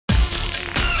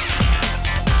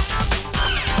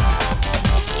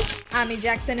Amy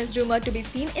Jackson is rumored to be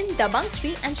seen in Dabangg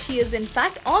 3 and she is in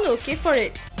fact all okay for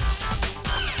it.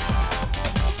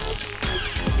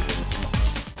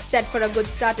 Set for a good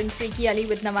start in Freaky Ali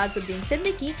with Nawazuddin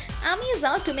Siddiqui, Amy is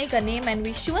out to make a name and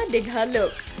we sure dig her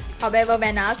look. However,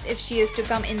 when asked if she is to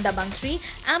come in Dabangg 3,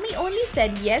 Amy only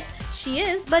said yes, she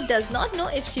is, but does not know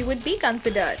if she would be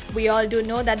considered. We all do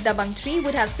know that Dabangg 3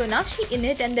 would have Sonakshi in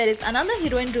it and there is another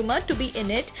heroine rumored to be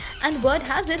in it, and word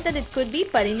has it that it could be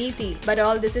Parineeti. But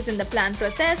all this is in the planned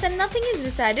process and nothing is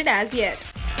decided as yet.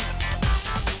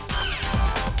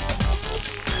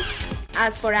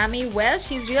 As for Amy, well,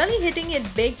 she's really hitting it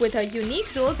big with her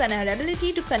unique roles and her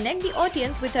ability to connect the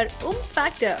audience with her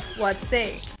factor. What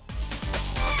say?